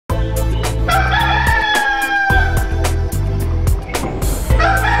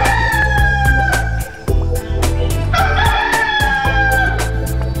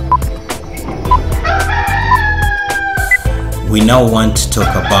We now want to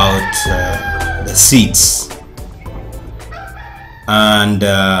talk about the seeds, and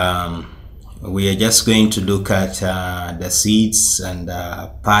we are just going to look at the seeds and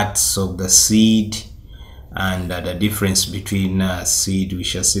parts of the seed and the difference between a seed. We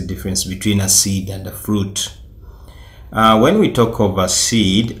shall see the difference between a seed and a fruit. When we talk of a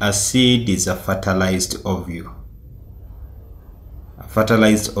seed is a fertilized ovule. A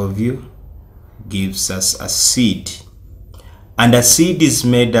fertilized ovule gives us a seed, and a seed is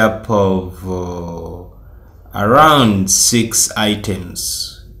made up of around 6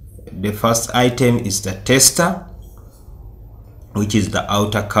 items. The first item is the tester, which is the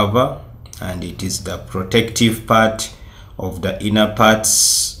outer cover, and it is the protective part of the inner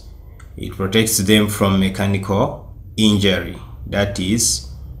parts. It protects them from mechanical injury. That is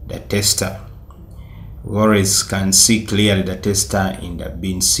the tester. We always can see clearly the tester in the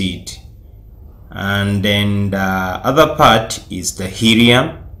bean seed. And then the other part is the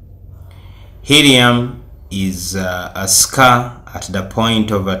helium. Helium is a scar at the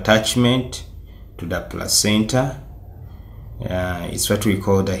point of attachment to the placenta. It's what we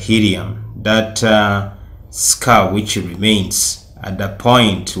call the helium. That scar which remains at the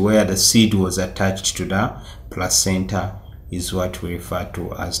point where the seed was attached to the placenta is what we refer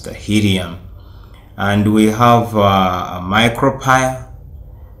to as the helium. And we have a micropyle.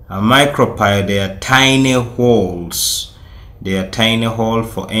 A micropyle, they are tiny holes. They are tiny hole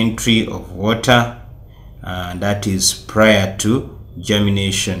for entry of water, that is prior to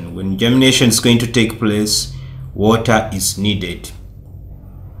germination. When germination is going to take place, water is needed,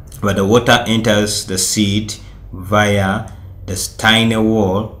 but the water enters the seed via this tiny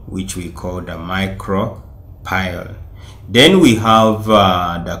wall which we call the micropyle. Then we have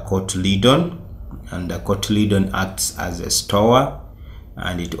the cotyledon, and the cotyledon acts as a storer,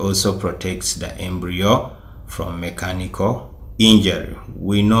 and it also protects the embryo from mechanical injury.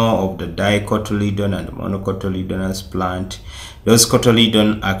 We know of the dicotyledon and monocotyledonous plant. Those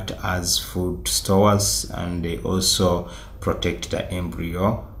cotyledon act as food stores, and they also protect the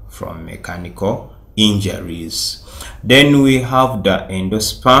embryo from mechanical injuries. Then we have the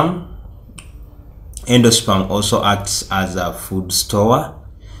endosperm. Endosperm also acts as a food store,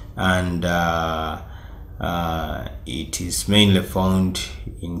 and it is mainly found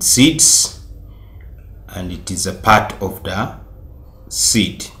in seeds, and it is a part of the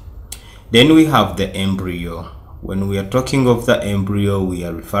seed. Then we have the embryo. When we are talking of the embryo, we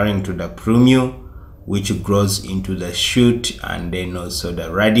are referring to the plumule, which grows into the shoot, and then also the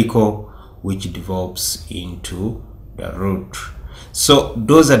radicle, which develops into the root. So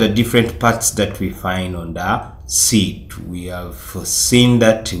those are the different parts that we find on the seed. We have seen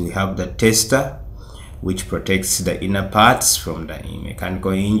that we have the tester, which protects the inner parts from the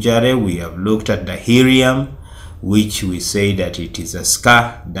mechanical injury. We have looked at the helium, which we say that it is a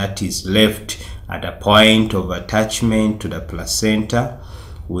scar that is left at a point of attachment to the placenta.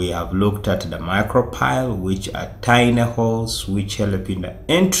 We have looked at the micropyle, which are tiny holes which help in the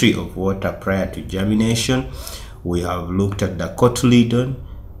entry of water prior to germination. We have looked at the cotyledon,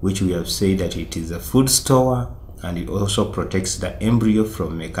 which we have said that it is a food store, and it also protects the embryo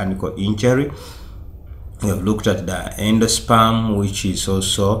from mechanical injury. We have looked at the endosperm, which is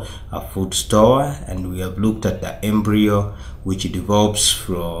also a food store, and we have looked at the embryo, which develops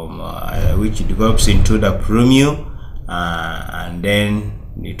from into the plumule, and then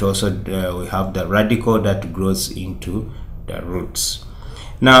it also we have the radicle that grows into the roots.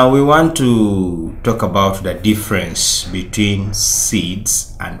 Now we want to talk about the difference between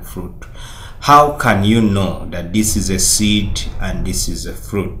seeds and fruit. How can you know that this is a seed and this is a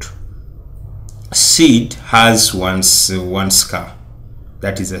fruit? Seed has one scar.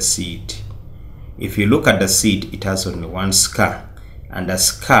 That is a seed. If you look at the seed, it has only one scar, and the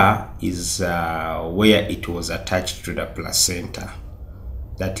scar is where it was attached to the placenta.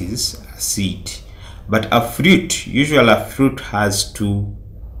 That is a seed. But a fruit, usually a fruit has 2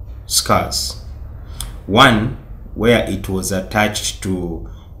 scars. One where it was attached to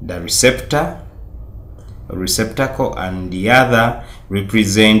the receptacle, and the other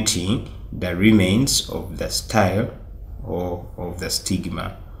representing the remains of the style or of the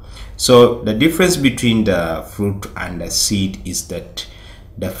stigma. So the difference between the fruit and the seed is that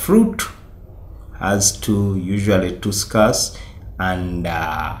the fruit has usually two scars, and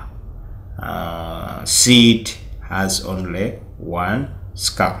seed has only one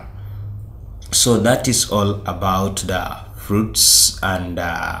scar. So that is all about the fruits and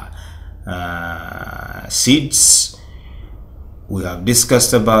seeds. We have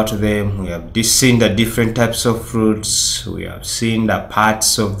discussed about them. We have seen the different types of fruits. We have seen the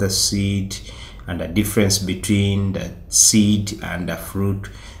parts of the seed, and the difference between the seed and the fruit.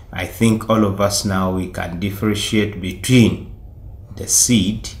 I think all of us now, we can differentiate between the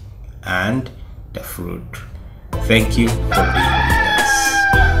seed and the fruit. Thank you for being here.